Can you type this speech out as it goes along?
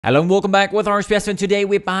Hello and welcome back with RSPS, and today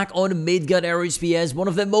we're back on Midgard RSPS, one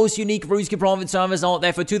of the most unique RuneScape private servers out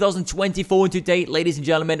there for 2024 to date. Ladies and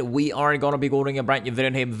gentlemen, we are going to be ordering a brand new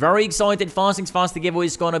video here. Very excited. Fast things fast, the giveaway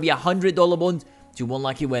is going to be a $100 bond to one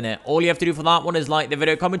lucky winner. All you have to do for that one is like the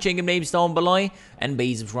video, comment, change your names down below, and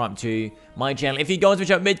be subscribed to my channel. If you guys wish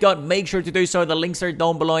out Midgard, make sure to do so. The links are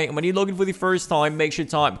down below. And when you're looking for the first time, make sure to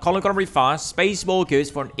type Colin Connery fast, space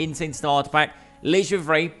Walkchaos for an insane starter pack. Literally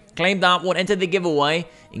free. Claim that one, enter the giveaway,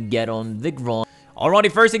 and get on the grind.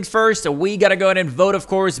 Alrighty, first things first, we gotta go ahead and vote, of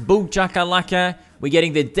course. Boom chakalaka. We're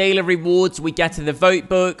getting the daily rewards. We get to the vote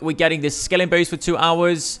book. We're getting the skilling boost for 2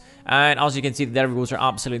 hours. And as you can see, the daily rewards are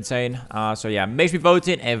absolutely insane. So yeah, make sure you vote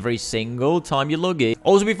in every single time you log in.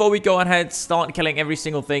 Also, before we go ahead, start killing every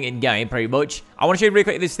single thing in game, pretty much. I want to show you really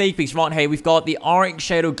quick the sneak peeks right here. We've got the Arc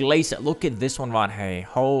Shadow Glacier. Look at this one right here.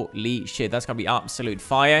 Holy shit, that's gonna be absolute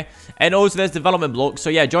fire. And also, there's development blocks.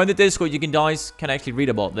 So yeah, join the Discord. You guys can actually read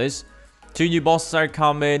about this. 2 new bosses are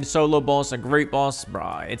coming, solo boss, a group boss.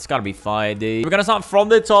 Bruh, it's gotta be fire, dude. We're gonna start from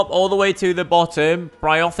the top all the way to the bottom.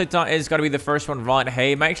 Bryothita is gonna be the first one right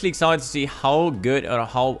here. I'm actually excited to see how good or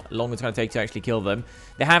how long it's gonna take to actually kill them.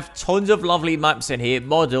 They have tons of lovely maps in here,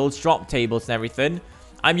 models, drop tables, and everything.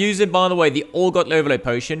 I'm using, by the way, the All God Overload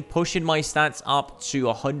Potion, pushing my stats up to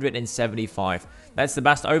 175. That's the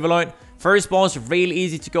best overload. First boss, really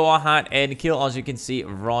easy to go ahead and kill, as you can see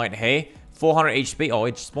right here. 400 HP. Oh,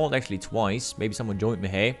 it spawned actually twice. Maybe someone joined me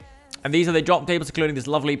here. And these are the drop tables, including this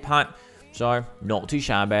lovely pet. So, not too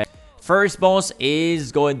shabby. First boss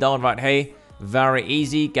is going down right here. Very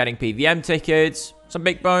easy. Getting PVM tickets. Some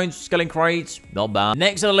big bones. Skilling crates. Not bad.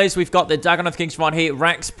 Next on the list, we've got the Dagon Kings right here.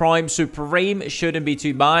 Rex Prime Supreme. Shouldn't be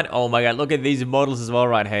too bad. Oh my god. Look at these models as well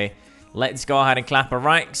right here. Let's go ahead and clap a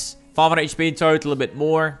Rex. 500 HP in total. A bit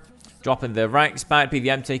more. Dropping the Rex bad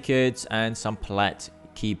PVM tickets. And some plat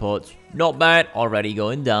key pots. Not bad, already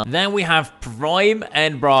going down. Then we have Prime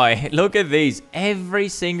and Bry. Look at these. Every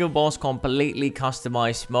single boss completely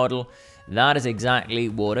customized model. That is exactly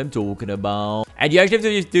what I'm talking about. And you actually have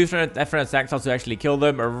to use different attack styles to actually kill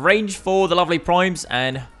them. Arrange for the lovely Primes,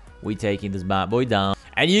 and we're taking this bad boy down.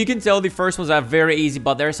 And you can tell the first ones are very easy,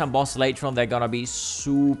 but there are some bosses later on that are gonna be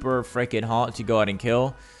super freaking hard to go ahead and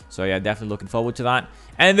kill. So yeah, definitely looking forward to that.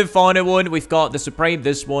 And the final one, we've got the Supreme.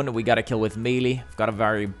 This one we gotta kill with melee. We've got a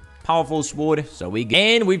very powerful sword, so we get.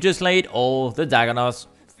 And we've just laid all the Dagonauts.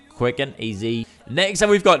 Quick and easy. Next up,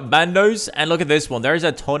 we've got Bandos. And look at this one. There's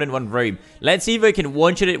a ton in one room. Let's see if I can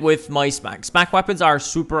one-shot it with my Spac. Spac weapons are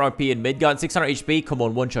super OP in Midgard. 600 HP. Come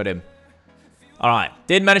on, one-shot him. Alright.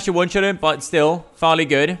 Didn't manage to one-shot him, but still, fairly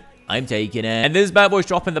good. I'm taking it. And this bad boy's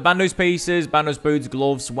dropping the Bandos pieces, Bandos boots,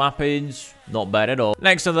 gloves, weapons. Not bad at all.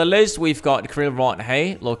 Next on the list, we've got Krill right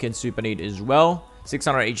here. Looking super neat as well.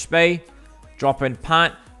 600 HP. Dropping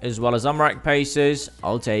Pat, as well as Umrak pieces.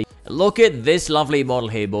 I'll take. Look at this lovely model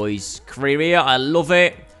here, boys. Kriria, I love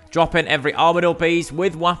it. Dropping every Armadillo piece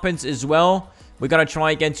with weapons as well. We're going to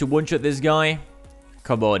try again to one-shot this guy.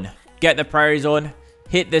 Come on. Get the prayers on.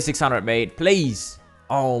 Hit the 600, mate. Please.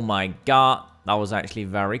 Oh my god. That was actually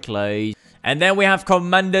very close. And then we have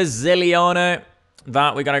Commander Zilliana.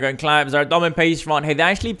 That we're going to go and clap. There's our diamond piece right here. They're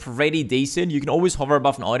actually pretty decent. You can always hover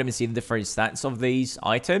above an item and see the different stats of these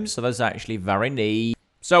items. So that's actually very neat.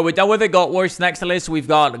 So we're done with the God Wars. Next on the list, we've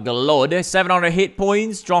got Glod. 700 hit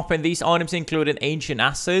points. Dropping these items, including Ancient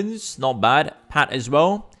Essence. Not bad. Pat as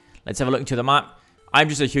well. Let's have a look into the map. I'm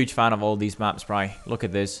just a huge fan of all these maps, bro. Look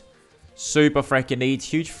at this. Super freaking neat.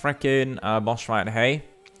 Huge freaking boss right here.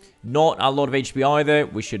 Not a lot of HP either.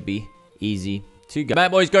 We should be easy to go.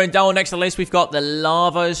 Bad boys going down. Next on the list, we've got the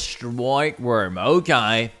Lava Strike Worm.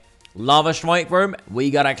 Okay. Lava Strike Worm.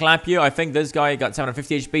 We gotta clap you. I think this guy got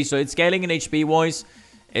 750 HP. So it's scaling in HP wise,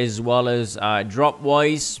 as well as drop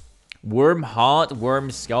wise. Worm Heart,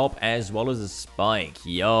 Worm Scalp, as well as a Spike.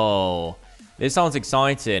 Yo. This sounds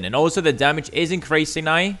exciting. And also the damage is increasing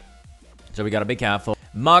now. So we gotta be careful.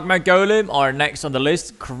 Magma Golem are next on the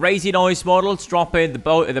list. Crazy nice models. Dropping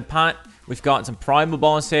the Pat. We've got some Primal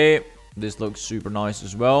Boss here. This looks super nice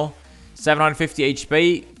as well. 750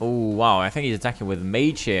 HP. Oh, wow. I think he's attacking with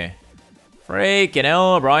Mage here. Freaking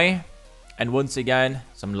hell, bro. And once again,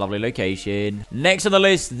 some lovely location. Next on the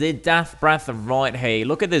list, the Death Breath right here.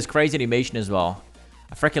 Look at this crazy animation as well.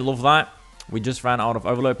 I freaking love that. We just ran out of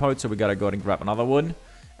Overload Pods, so we gotta go ahead and grab another one.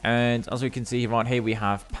 And as we can see right here, we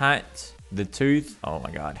have Pat. The Tooth. Oh my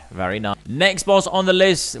god. Very nice. Next boss on the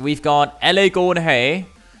list, we've got Elegorn here.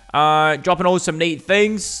 Dropping all some neat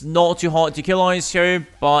things. Not too hard to kill, I assume.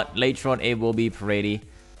 But later on, it will be pretty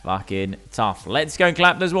fucking tough. Let's go and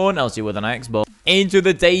clap this one. I'll see you with the next boss. Into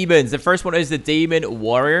the demons. The first one is the Demon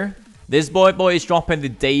Warrior. This boy is dropping the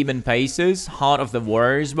Demon Paces, Heart of the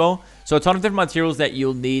Warrior as well. So a ton of different materials that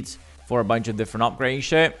you'll need for a bunch of different upgrade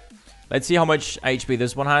shit. Let's see how much HP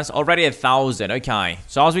this one has. Already 1,000. Okay.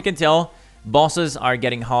 So as we can tell, bosses are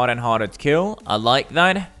getting harder and harder to kill. I like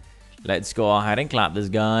that. Let's go ahead and clap this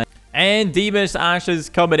guy. And Demon's Ashes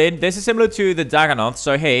coming in. This is similar to the Dagonoth.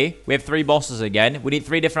 So hey, we have 3 bosses again. We need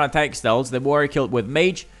 3 different attack styles. The Warrior killed with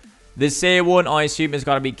Mage. The Seer one, I assume, is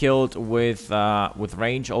going to be killed with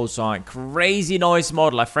range. Also, a crazy nice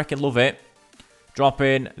model. I freaking love it. Drop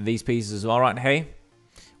in these pieces as well, right? Hey.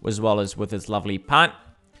 As well as with its lovely pat.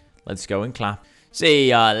 Let's go and clap. See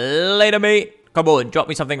ya later, mate. Come on, drop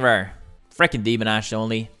me something rare. Freaking Demon Ash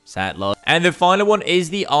only. Sad luck. And the final one is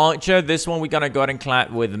the Archer. This one we're going to go ahead and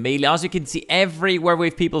clap with melee. As you can see, everywhere we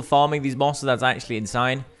have people farming these bosses, that's actually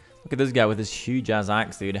insane. Look at this guy with this huge-ass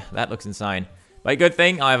axe, dude. That looks insane. But good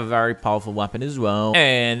thing, I have a very powerful weapon as well.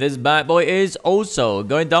 And this bad boy is also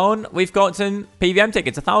going down. We've got some PVM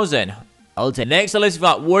tickets, 1,000. I'll take. Next on the list, we've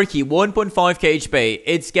got Worky, 1.5k HP.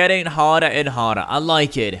 It's getting harder and harder. I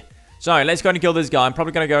like it. So, let's go and kill this guy. I'm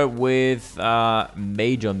probably going to go with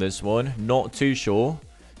Mage on this one. Not too sure.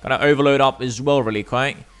 Gonna overload up as well really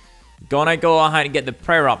quick. Gonna go ahead and get the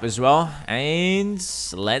prayer up as well. And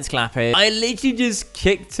let's clap it. I literally just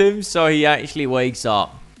kicked him so he actually wakes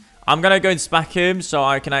up. I'm gonna go and spack him so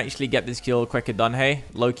I can actually get this kill quicker done. Hey,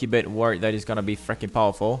 Loki bit worried that he's gonna be freaking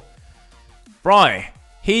powerful. Bro,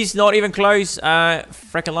 he's not even close.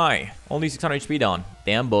 Freaking lie. Only 600 HP down.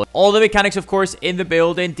 Damn boy. All the mechanics, of course, in the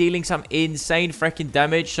building, dealing some insane freaking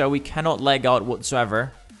damage, so we cannot lag out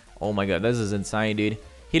whatsoever. Oh my god, this is insane, dude.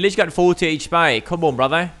 He literally got 40 HP. Come on,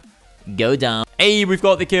 brother. Go down. Hey, we've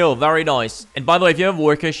got the kill. Very nice. And by the way, if you have a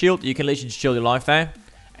Worker Shield, you can literally just chill your life there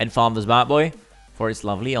and farm this bad boy for its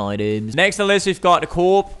lovely items. Next on the list, we've got the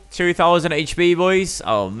Corp. 2,000 HP, boys.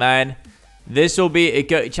 Oh, man. This will be a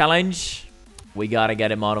good challenge. We gotta get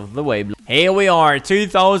him out of the way. Here we are.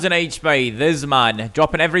 2,000 HP. This man.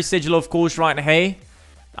 Dropping every sigil, of course, right here.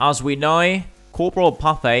 As we know, Corporal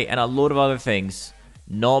Puppet and a load of other things.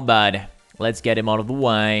 Not bad. Let's get him out of the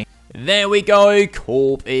way. There we go.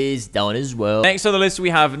 Corp is done as well. Next on the list, we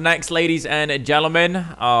have next, ladies and gentlemen.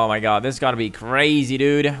 Oh my god, this is gotta be crazy,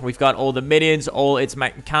 dude. We've got all the minions, all its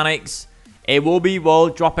mechanics. It will be, well,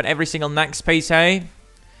 dropping every single next piece, hey?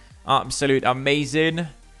 Absolute amazing.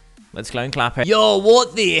 Let's go and clap it. Yo,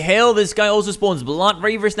 what the hell? This guy also spawns Blood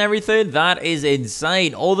Reavers and everything. That is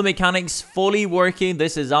insane. All the mechanics fully working.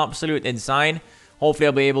 This is absolute insane. Hopefully,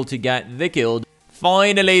 I'll be able to get the kill.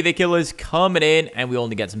 Finally, the kill is coming in, and we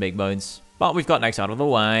only get some big bones. But we've got next out of the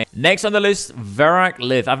way. Next on the list, Verak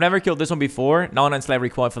Lith. I've never killed this one before. 99 Slayer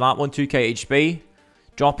required for that one. 2k HP.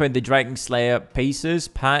 Dropping the Dragon Slayer pieces.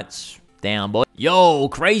 Pats. Damn, boy. Yo,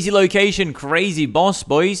 crazy location. Crazy boss,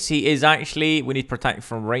 boys. He is actually... We need to protect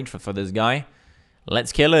from range for this guy.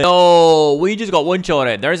 Let's kill it. Oh, we just got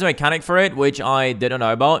one-shotted. There is a mechanic for it, which I didn't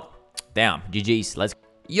know about. Damn, GG's. Let's...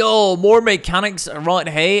 Yo, more mechanics right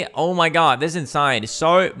here. Oh my god, this is insane.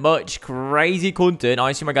 So much crazy content.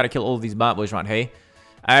 I assume I gotta kill all of these bad boys right here.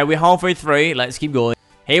 We're halfway through. Let's keep going.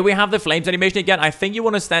 Here we have the flames animation again. I think you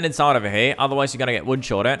want to stand inside over here. Otherwise, you're gonna get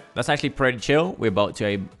one-shotted. That's actually pretty chill. We're about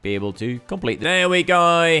to be able to complete this. There we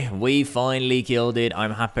go. We finally killed it.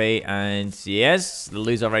 I'm happy. And yes, the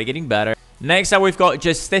loot's already getting better. Next up, we've got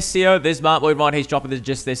Justicia. This bad boy right here is dropping the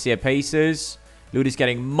Justicia pieces. Loot is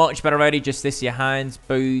getting much better already. Justicia hands,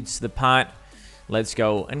 boots, the pat. Let's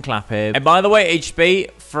go and clap him. And by the way,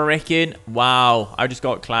 HP, freaking wow. I just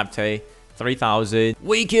got clapped here. 3,000.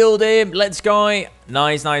 We killed him. Let's go.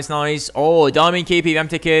 Nice, nice, nice. Oh, Diamond Key, PVM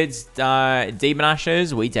tickets, Demon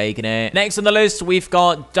Ashes. We taking it. Next on the list, we've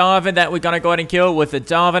got Darwin that we're going to go ahead and kill with the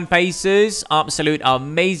Darwin paces. Absolute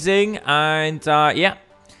amazing. And yeah,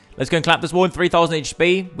 let's go and clap this one. 3,000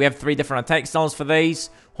 HP. We have 3 different attack styles for these.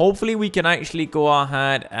 Hopefully, we can actually go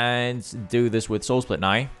ahead and do this with Soul Split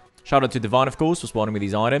now. Shout out to Divine, of course, for spawning with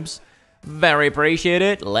these items. Very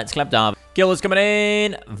appreciated. Let's clap down. Kill is coming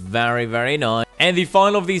in. Very, very nice. And the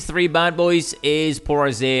final of these 3 bad boys is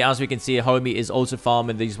Porazir. As we can see, homie is also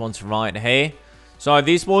farming these ones right here. So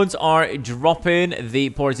these ones are dropping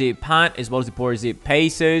the Porazir Pat as well as the Porazir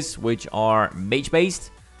Paces, which are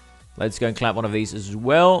mage-based. Let's go and clap one of these as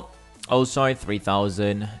well. Also,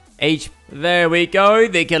 3,000 H. There we go.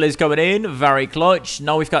 The kill is coming in. Very clutch.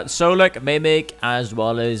 Now we've got Solak, Mimic, as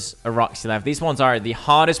well as Roxy left. These ones are the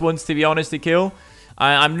hardest ones, to be honest, to kill.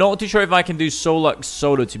 I'm not too sure if I can do Solak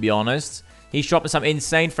solo, to be honest. He's dropping some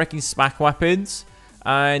insane freaking SPAC weapons.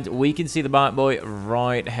 And we can see the bad boy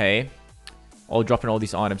right here. All dropping all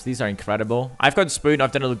these items. These are incredible. I've got Spoon.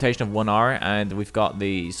 I've done a rotation of 1 hour. And we've got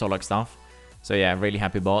the Solak stuff. So yeah, really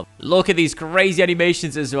happy about it. Look at these crazy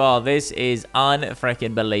animations as well. This is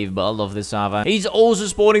unfreaking believable. I love this server. He's also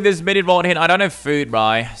spawning this mid right here. I don't have food,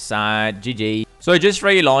 bro. Sad. GG. So I just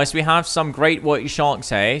realized we have some great white sharks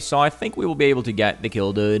here. So I think we will be able to get the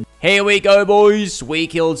kill, dude. Here we go, boys. We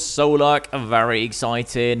killed Solak. Very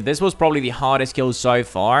exciting. This was probably the hardest kill so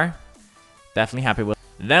far. Definitely happy with it.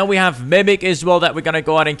 Then we have Mimic as well that we're going to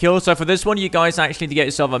go ahead and kill. So for this one, you guys actually need to get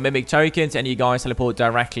yourself a Mimic tokens. And you guys teleport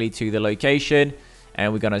directly to the location.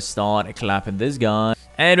 And we're going to start clapping this guy.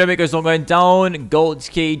 And Mimic is not going down. Gold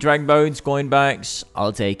key, Dragon Bones, coin backs.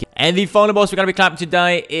 I'll take it. And the final boss we're going to be clapping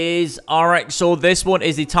today is RX. So this one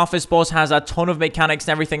is the toughest boss. Has a ton of mechanics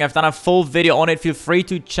and everything. I've done a full video on it. Feel free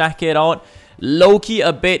to check it out. Low-key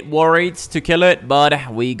a bit worried to kill it.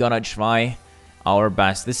 But we gonna try our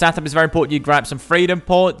best. The setup is very important. You grab some freedom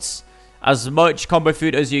pots, as much combo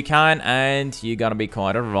food as you can, and you're gonna be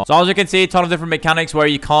quite alright. So as you can see, a ton of different mechanics where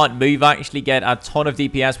you can't move, actually get a ton of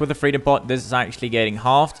DPS with the freedom pot. This is actually getting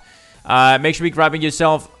halved. Make sure you're grabbing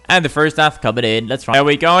yourself, and the first death coming in. Let's try. There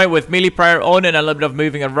we go, with melee prayer on and a little bit of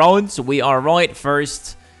moving around. So we are right.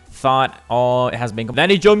 First thought, oh, it has been. Then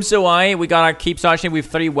he jumps away. We gotta keep searching with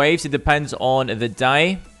 3 waves. It depends on the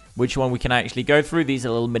day which one we can actually go through. These are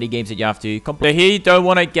little mini games that you have to complete. So here, you don't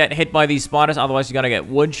want to get hit by these spiders, otherwise you're going to get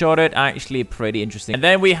one-shotted. Actually, pretty interesting. And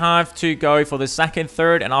then we have to go for the second,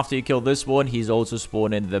 third, and after you kill this one, he's also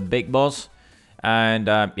spawning the big boss. And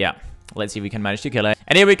yeah, let's see if we can manage to kill it.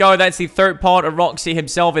 And here we go. That's the third part of Roxy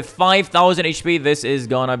himself with 5,000 HP. This is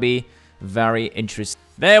gonna be very interesting.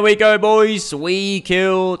 There we go, boys. We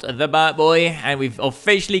killed the bad boy, and we've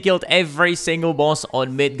officially killed every single boss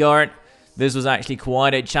on Midgard. This was actually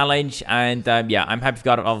quite a challenge, and yeah, I'm happy we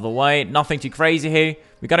got it out of the way. Nothing too crazy here.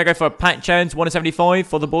 We're gonna go for a pet chance, 175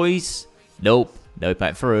 for the boys. Nope, no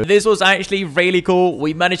pet through. This was actually really cool.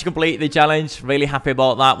 We managed to complete the challenge. Really happy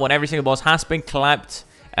about that one. Every single boss has been clapped,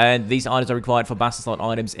 and these items are required for Bastard slot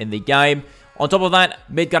items in the game. On top of that,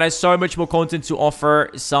 Midgard has so much more content to offer,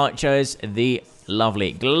 such as the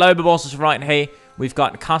lovely global bosses right here. We've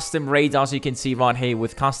got custom raids, as you can see right here,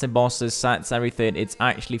 with custom bosses, sets, everything. It's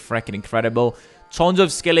actually freaking incredible. Tons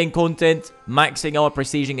of skilling content. Maxing out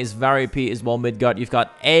prestiging is very OP as well, Midgard. You've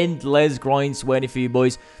got endless grinds waiting for you,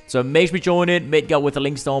 boys. So make sure you join in, Midgard, with the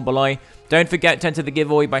links down below. Don't forget to enter the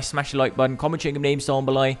giveaway by smashing the like button, comment your names down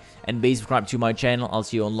below, and be subscribed to my channel. I'll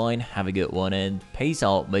see you online. Have a good one, and peace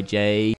out, my J.